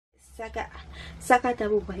Saka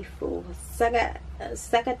double waifu.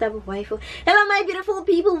 Saka double waifu. Hello my beautiful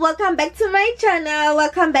people, welcome back to my channel.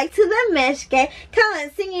 Welcome back to the mesh, okay? Come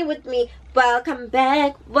on, sing it with me. Welcome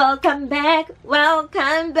back, welcome back,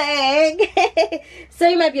 welcome back.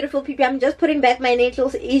 Sorry my beautiful people, I'm just putting back my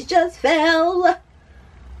nails. It just fell.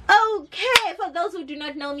 Okay, for those who do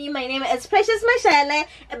not know me, my name is Precious Mashele,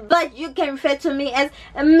 but you can refer to me as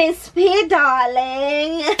Miss P,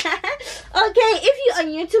 darling. Okay, if you are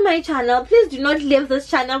new to my channel, please do not leave this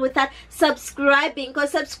channel without subscribing,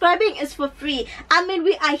 because subscribing is for free. I mean,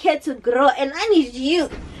 we are here to grow, and I need you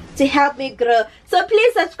to help me grow. So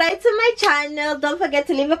please subscribe to my channel. Don't forget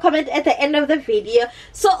to leave a comment at the end of the video.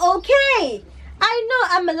 So, okay, I know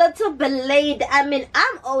I'm a little bit late. I mean,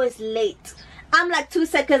 I'm always late. I'm like 2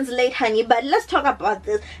 seconds late, honey, but let's talk about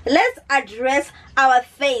this. Let's address our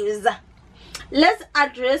faves. Let's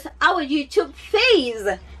address our YouTube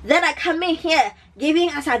faves that are coming here, giving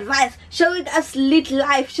us advice, showing us lit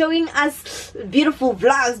life, showing us beautiful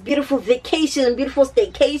vlogs, beautiful vacations, beautiful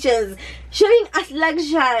staycations, showing us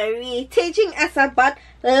luxury, teaching us about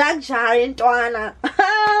luxury in Tuana.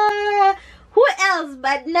 Who else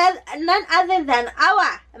but none other than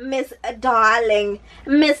our Miss Darling,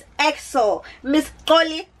 Miss EXO, Miss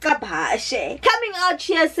Koli Kabashe, coming out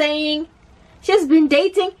here saying she's been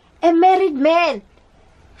dating a married man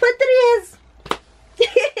for 3 years.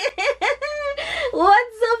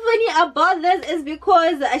 What's so funny about this is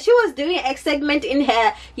because she was doing a segment in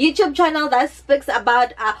her YouTube channel that speaks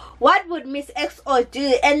about what would Miss EXO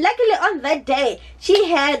do, and luckily on that day she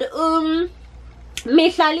had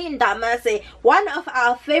Mihlali Ndamase, one of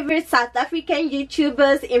our favorite South African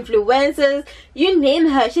YouTubers, influencers, you name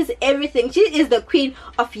her, she's everything. She is the queen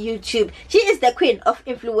of YouTube. She is the queen of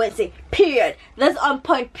influencing, period. That's on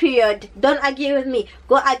point, period. Don't argue with me,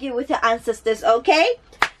 go argue with your ancestors, okay?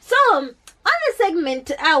 So on the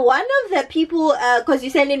segment, one of the people, because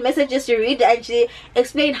you send in messages to read, and she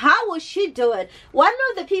explained how would she do it. One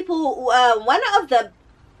of the people, one of the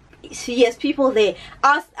people there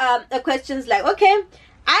asked questions like, okay,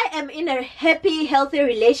 I am in a happy, healthy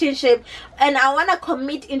relationship and I want to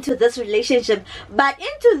commit into this relationship, but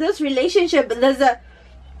into this relationship there's a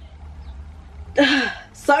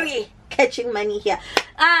sorry, catching money here.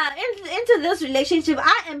 Into this relationship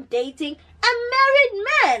I am dating a married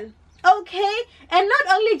man. Okay, and not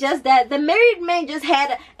only just that, the married man just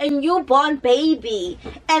had a newborn baby,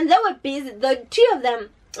 and they were busy, the two of them,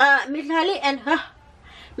 Mihlali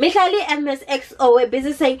and Miss EXO were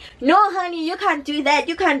busy saying, no honey, you can't do that,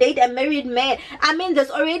 you can't date a married man. I mean, there's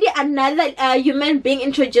already another human being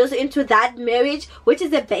introduced into that marriage, which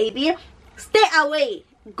is a baby. Stay away,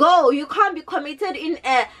 go. You can't be committed in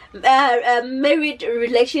a married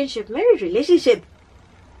relationship.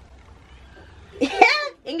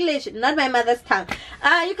 English, not my mother's tongue.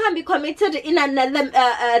 You can't be committed in another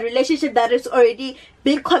relationship that is already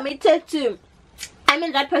been committed to. I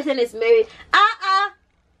mean, that person is married.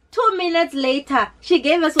 2 minutes later, she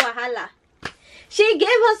gave us wahala. She gave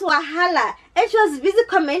us wahala, and she was busy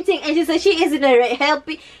commenting, and she said she is in a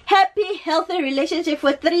happy, healthy relationship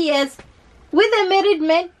for 3 years with a married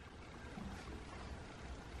man.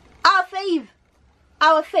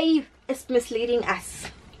 Our fave is misleading us.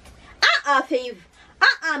 Fave.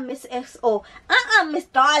 Miss EXO. Miss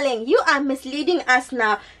Darling, you are misleading us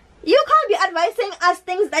now. You can't be advising us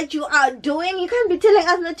things that you are doing. You can't be telling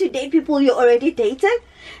us not to date people you're already dating.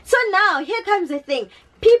 So now, here comes the thing.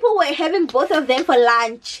 People were having both of them for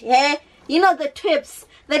lunch. Yeah? You know, the Twips,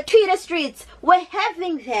 the Twitter streets, were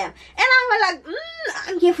having them. And I was like,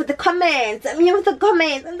 I'm here for the comments. I'm here with the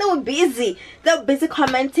comments. And they were busy. They were busy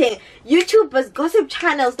commenting. YouTubers, gossip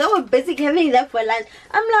channels, they were busy having them for lunch.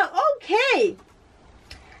 I'm like, okay.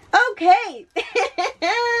 Okay.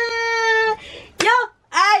 Yo.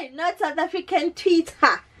 Not South African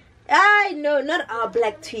Twitter. I know, not our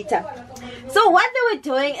black Twitter. So what they were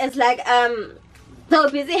doing is like, they were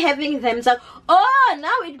busy having them. So, oh,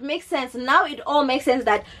 now it makes sense. Now it all makes sense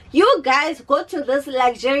that you guys go to these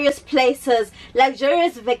luxurious places,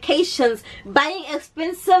 luxurious vacations, buying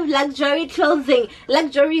expensive luxury clothing,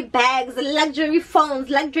 luxury bags, luxury phones,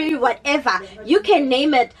 luxury whatever. You can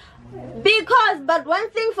name it. But one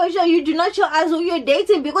thing for sure, you do not show us who you're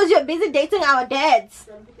dating, because you're busy dating our dads.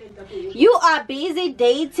 You are busy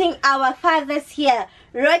dating our fathers here,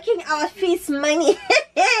 rocking our feast money.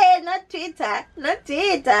 Not Twitter. They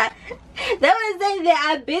were saying they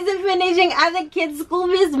are busy finishing other kids' school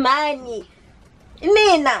fees money.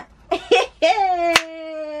 Nina.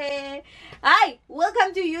 Hi,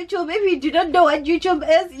 welcome to YouTube. If you do not know what YouTube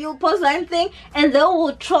is, you post one thing and they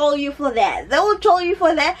will troll you for that.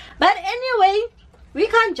 But anyway, we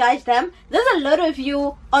can't judge them. There's a lot of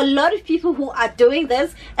people who are doing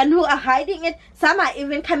this and who are hiding it. Some are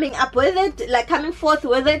even coming up with it, like coming forth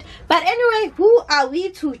with it. But anyway, who are we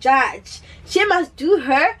to judge? She must do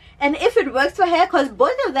her, and if it works for her, because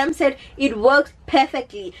both of them said it works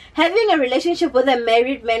perfectly. Having a relationship with a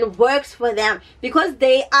married man works for them because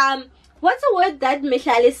they what's the word that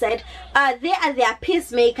Michelle said? They are their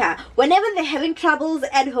peacemaker. Whenever they're having troubles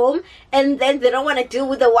at home and then they don't want to deal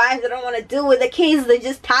with the wife, they don't want to deal with the kids, they're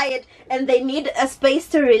just tired and they need a space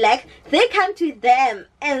to relax, they come to them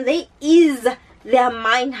and they ease their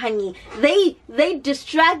mind, honey. They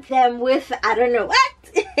distract them with I don't know what.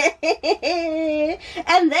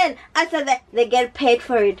 And then after that they get paid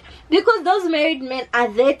for it, because those married men are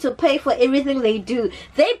there to pay for everything they do.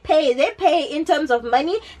 They pay in terms of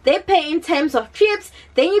money, they pay in terms of trips,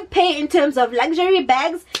 they pay in terms of luxury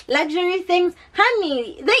bags, luxury things,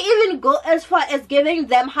 honey. They even go as far as giving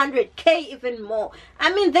them 100K, even more.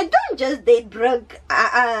 I mean, they don't just date broke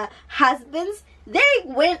husbands. They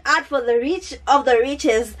went out for the rich of the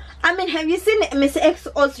richest. I mean, have you seen Miss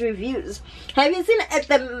XO's reviews? Have you seen at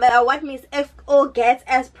the what Miss XO gets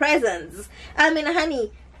as presents? I mean,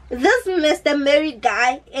 honey, this Mr. Married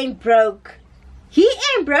guy ain't broke. He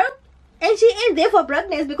ain't broke. And she ain't there for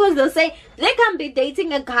brokenness, because they'll say they can't be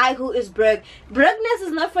dating a guy who is broke. Brokenness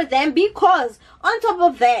is not for them, because on top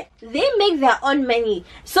of that, they make their own money.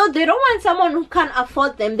 So they don't want someone who can't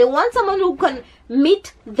afford them. They want someone who can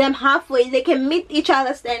meet them halfway. They can meet each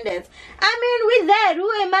other's standards. I mean, with that,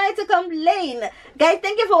 who am I to complain? Guys,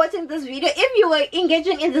 thank you for watching this video. If you were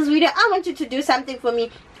engaging in this video, I want you to do something for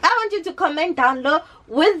me. I want you to comment down below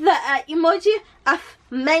with the emoji of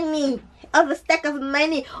money, of a stack of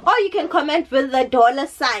money, or you can comment with the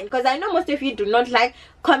 $, because I know most of you do not like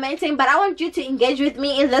commenting, but I want you to engage with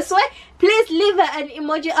me in this way. Please leave an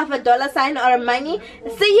emoji of a $, or a money.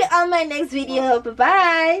 See you on my next video. Bye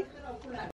bye.